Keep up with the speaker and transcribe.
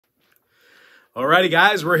Alrighty,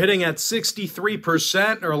 guys, we're hitting at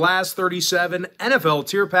 63% our last 37 NFL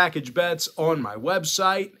tier package bets on my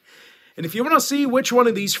website. And if you want to see which one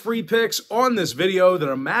of these free picks on this video that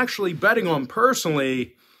I'm actually betting on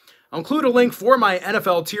personally, I'll include a link for my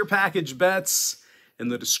NFL tier package bets in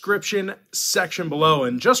the description section below.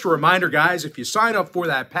 And just a reminder, guys, if you sign up for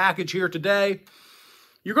that package here today,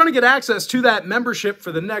 you're going to get access to that membership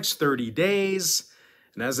for the next 30 days.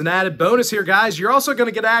 And as an added bonus here, guys, you're also going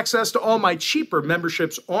to get access to all my cheaper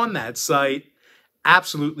memberships on that site,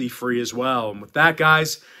 absolutely free as well. And with that,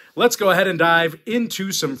 guys, let's go ahead and dive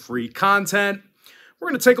into some free content. We're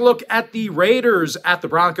going to take a look at the Raiders at the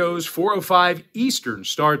Broncos, 4:05 Eastern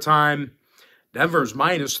start time. Denver's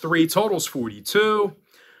 -3, totals 42.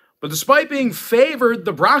 But despite being favored,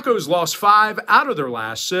 the Broncos lost 5 out of their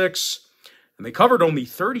last 6, and they covered only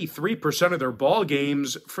 33% of their ball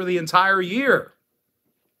games for the entire year.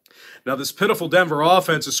 Now, this pitiful Denver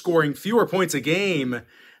offense is scoring fewer points a game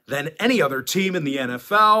than any other team in the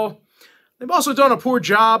NFL. They've also done a poor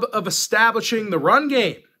job of establishing the run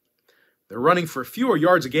game. They're running for fewer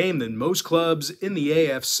yards a game than most clubs in the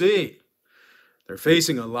AFC. They're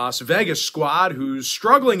facing a Las Vegas squad who's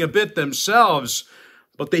struggling a bit themselves,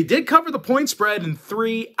 but they did cover the point spread in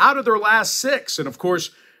 3 out of their last 6. And of course,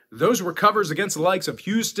 those were covers against the likes of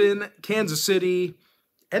Houston, Kansas City,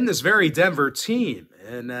 and this very Denver team.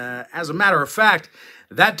 And as a matter of fact,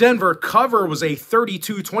 that Denver cover was a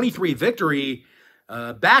 32-23 victory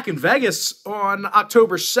back in Vegas on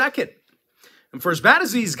October 2nd. And for as bad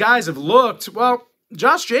as these guys have looked, well,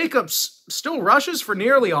 Josh Jacobs still rushes for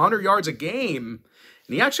nearly 100 yards a game,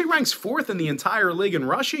 and he actually ranks 4th in the entire league in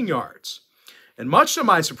rushing yards. And much to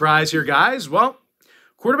my surprise here, guys, well,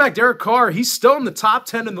 quarterback Derek Carr, he's still in the top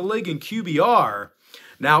 10 in the league in QBR.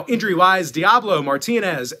 Now, injury-wise, Diablo,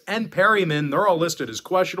 Martinez, and Perryman, they're all listed as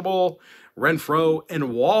questionable. Renfro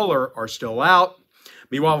and Waller are still out.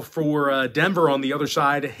 Meanwhile, for Denver on the other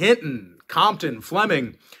side, Hinton, Compton,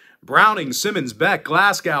 Fleming, Browning, Simmons, Beck,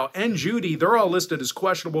 Glasgow, and Judy, they're all listed as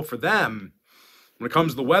questionable for them. When it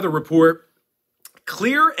comes to the weather report,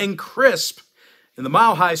 clear and crisp in the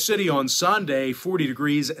Mile High City on Sunday, 40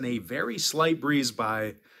 degrees and a very slight breeze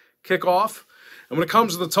by kickoff. And when it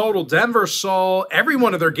comes to the total, Denver saw every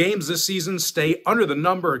one of their games this season stay under the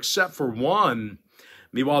number except for one.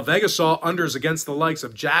 Meanwhile, Vegas saw unders against the likes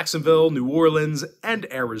of Jacksonville, New Orleans,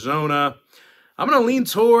 and Arizona. I'm going to lean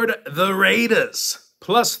toward the Raiders,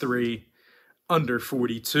 +3, under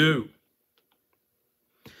 42.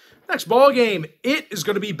 Next ball game, it is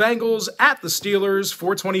going to be Bengals at the Steelers,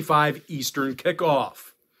 4:25 Eastern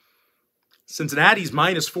kickoff. Cincinnati's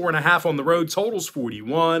 -4.5 on the road, totals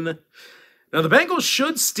 41. Now, the Bengals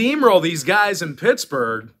should steamroll these guys in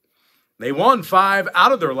Pittsburgh. They won 5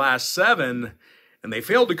 out of their last 7, and they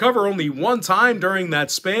failed to cover only one time during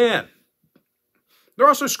that span. They're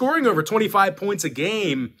also scoring over 25 points a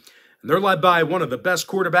game, and they're led by one of the best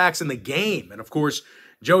quarterbacks in the game. And, of course,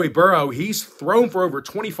 Joey Burrow, he's thrown for over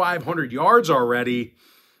 2,500 yards already,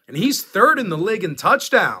 and he's 3rd in the league in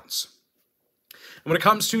touchdowns. And when it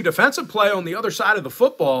comes to defensive play on the other side of the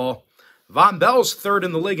football, Von Bell's 3rd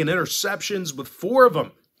in the league in interceptions with 4 of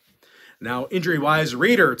them. Now, injury-wise,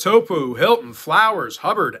 Reeder, Topu, Hilton, Flowers,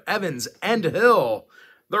 Hubbard, Evans, and Hill,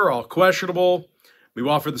 they're all questionable.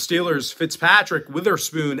 Meanwhile, for the Steelers, Fitzpatrick,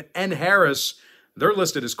 Witherspoon, and Harris, they're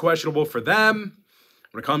listed as questionable for them.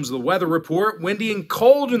 When it comes to the weather report, windy and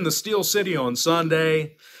cold in the Steel City on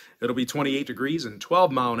Sunday. It'll be 28 degrees and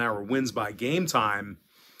 12-mile-an-hour winds by game time.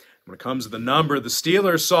 When it comes to the number, the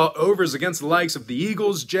Steelers saw overs against the likes of the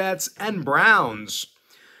Eagles, Jets, and Browns.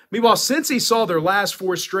 Meanwhile, Cincy saw their last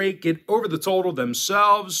 4 straight get over the total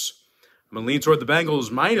themselves. I'm going to lean toward the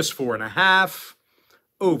Bengals -4.5,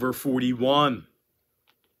 over 41.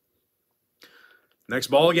 Next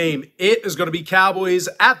ball game, it is going to be Cowboys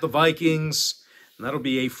at the Vikings, and that'll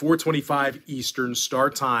be a 4:25 Eastern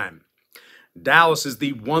start time. Dallas is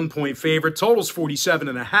the 1-point favorite, totals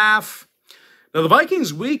 47.5. Now, the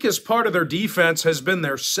Vikings' weakest part of their defense has been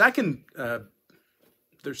their secondary.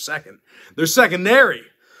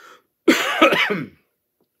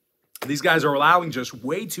 These guys are allowing just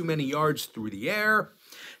way too many yards through the air.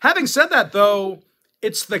 Having said that, though,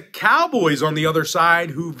 it's the Cowboys on the other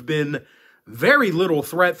side who've been very little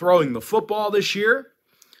threat throwing the football this year.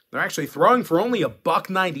 They're actually throwing for only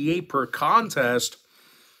 $1.98 per contest.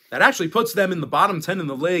 That actually puts them in the bottom 10 in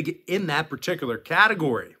the league in that particular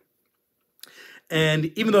category.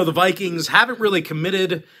 And even though the Vikings haven't really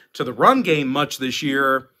committed to the run game much this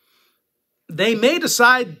year, they may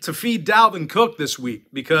decide to feed Dalvin Cook this week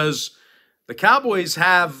because the Cowboys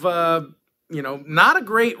have, not a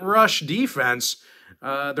great rush defense.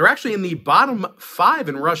 They're actually in the bottom 5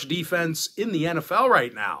 in rush defense in the NFL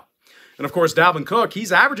right now. And of course, Dalvin Cook,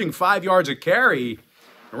 he's averaging 5 yards a carry,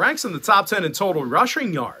 ranks in the top 10 in total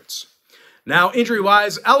rushing yards. Now,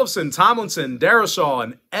 injury-wise, Ellison, Tomlinson, Darrisaw,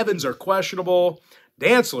 and Evans are questionable.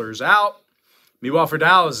 Dantzler's out. Meanwhile, for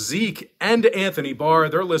Dallas, Zeke and Anthony Barr,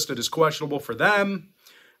 they're listed as questionable for them.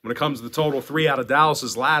 When it comes to the total, 3 out of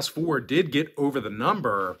Dallas's last 4 did get over the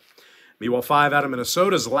number. Meanwhile, 5 out of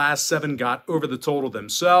Minnesota's last 7 got over the total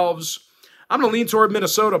themselves. I'm going to lean toward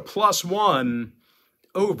Minnesota +1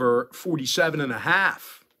 over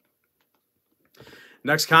 47.5.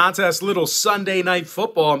 Next contest, little Sunday night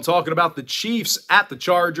football. I'm talking about the Chiefs at the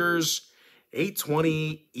Chargers,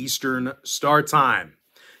 8:20 Eastern start time.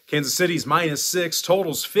 Kansas City's -6,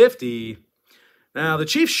 totals 50. Now, the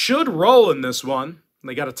Chiefs should roll in this one.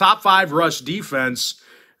 They got a top 5 rush defense,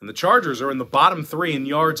 and the Chargers are in the bottom 3 in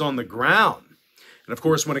yards on the ground. And of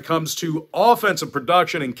course, when it comes to offensive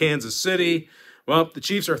production in Kansas City, well, the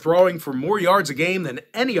Chiefs are throwing for more yards a game than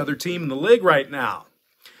any other team in the league right now.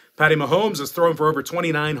 Patty Mahomes has thrown for over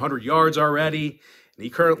 2,900 yards already, and he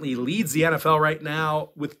currently leads the NFL right now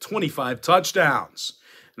with 25 touchdowns.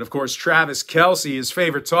 And of course, Travis Kelce, his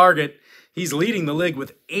favorite target, he's leading the league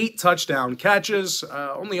with 8 touchdown catches.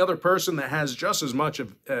 Only other person that has just as much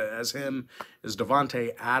as him is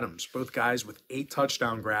Devontae Adams, both guys with 8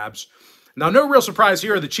 touchdown grabs. Now, no real surprise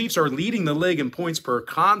here. The Chiefs are leading the league in points per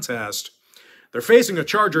contest. They're facing a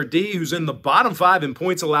Charger D who's in the bottom 5 in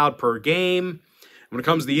points allowed per game. When it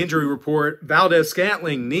comes to the injury report,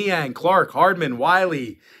 Valdez-Scantling, Niang, Clark, Hardman,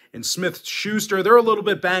 Wiley, and Smith-Schuster, they're a little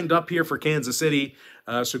bit banged up here for Kansas City,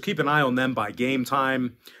 so keep an eye on them by game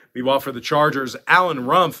time. Meanwhile, for the Chargers, Allen,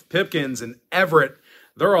 Rumpf, Pipkins, and Everett,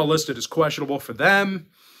 they're all listed as questionable for them.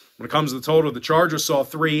 When it comes to the total, the Chargers saw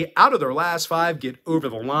 3 out of their last 5 get over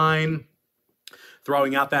the line,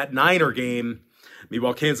 throwing out that Niner game.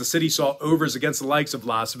 Meanwhile, Kansas City saw overs against the likes of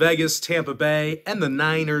Las Vegas, Tampa Bay, and the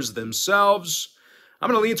Niners themselves. I'm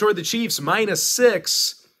going to lean toward the Chiefs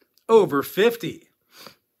 -6 over 50.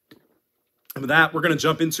 And with that, we're going to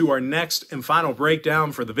jump into our next and final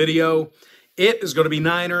breakdown for the video. It is going to be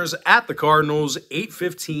Niners at the Cardinals,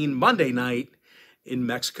 8:15 Monday night in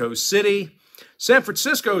Mexico City. San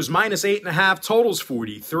Francisco's -8.5, totals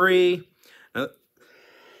 43.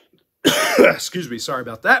 Excuse me, sorry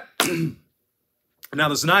about that. Now,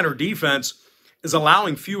 this Niner defense is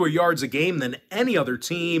allowing fewer yards a game than any other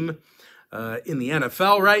team in the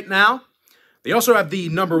NFL right now. They also have the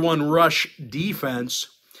 #1 rush defense.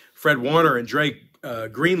 Fred Warner and Drake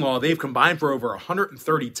Greenlaw, they've combined for over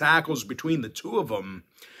 130 tackles between the two of them.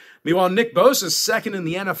 Meanwhile, Nick Bosa is second in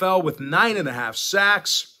the NFL with 9.5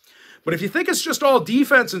 sacks. But if you think it's just all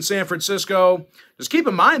defense in San Francisco, just keep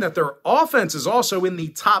in mind that their offense is also in the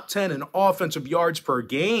top 10 in offensive yards per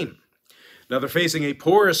game. Now, they're facing a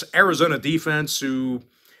porous Arizona defense who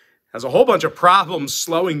has a whole bunch of problems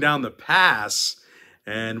slowing down the pass.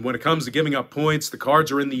 And when it comes to giving up points, the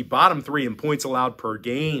Cards are in the bottom 3 in points allowed per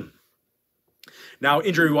game. Now,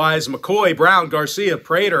 injury-wise, McCoy, Brown, Garcia,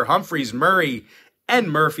 Prater, Humphreys, Murray,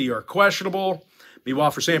 and Murphy are questionable.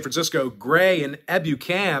 Meanwhile, for San Francisco, Gray and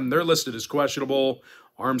Ebukam, they're listed as questionable.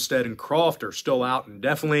 Armstead and Croft are still out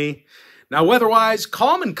indefinitely. Now, weather-wise,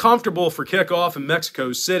 calm and comfortable for kickoff in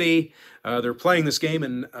Mexico City. They're playing this game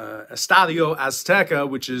in Estadio Azteca,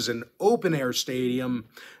 which is an open-air stadium,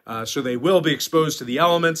 so they will be exposed to the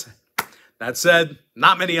elements. That said,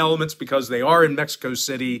 not many elements because they are in Mexico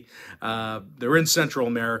City. They're in Central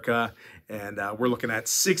America, and we're looking at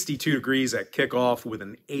 62 degrees at kickoff with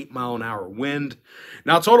an 8-mile-an-hour wind.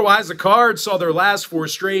 Now, total-wise, the Cards saw their last 4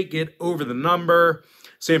 straight get over the number.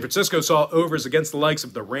 San Francisco saw overs against the likes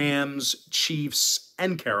of the Rams, Chiefs,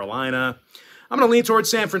 and Carolina. I'm going to lean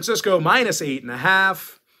towards San Francisco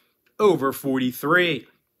 -8.5 over 43.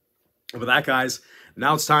 And with that, guys,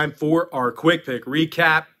 now it's time for our quick pick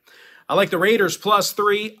recap. I like the Raiders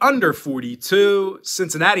 +3 under 42.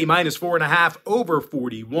 Cincinnati -4.5 over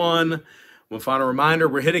 41. One final reminder,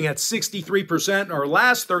 we're hitting at 63% in our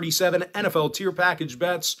last 37 NFL tier package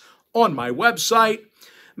bets on my website.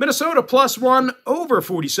 Minnesota +1 over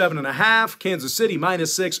 47.5. Kansas City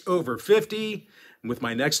 -6 over 50. And with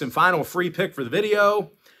my next and final free pick for the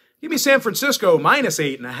video, give me San Francisco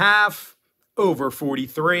 -8.5 over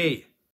 43.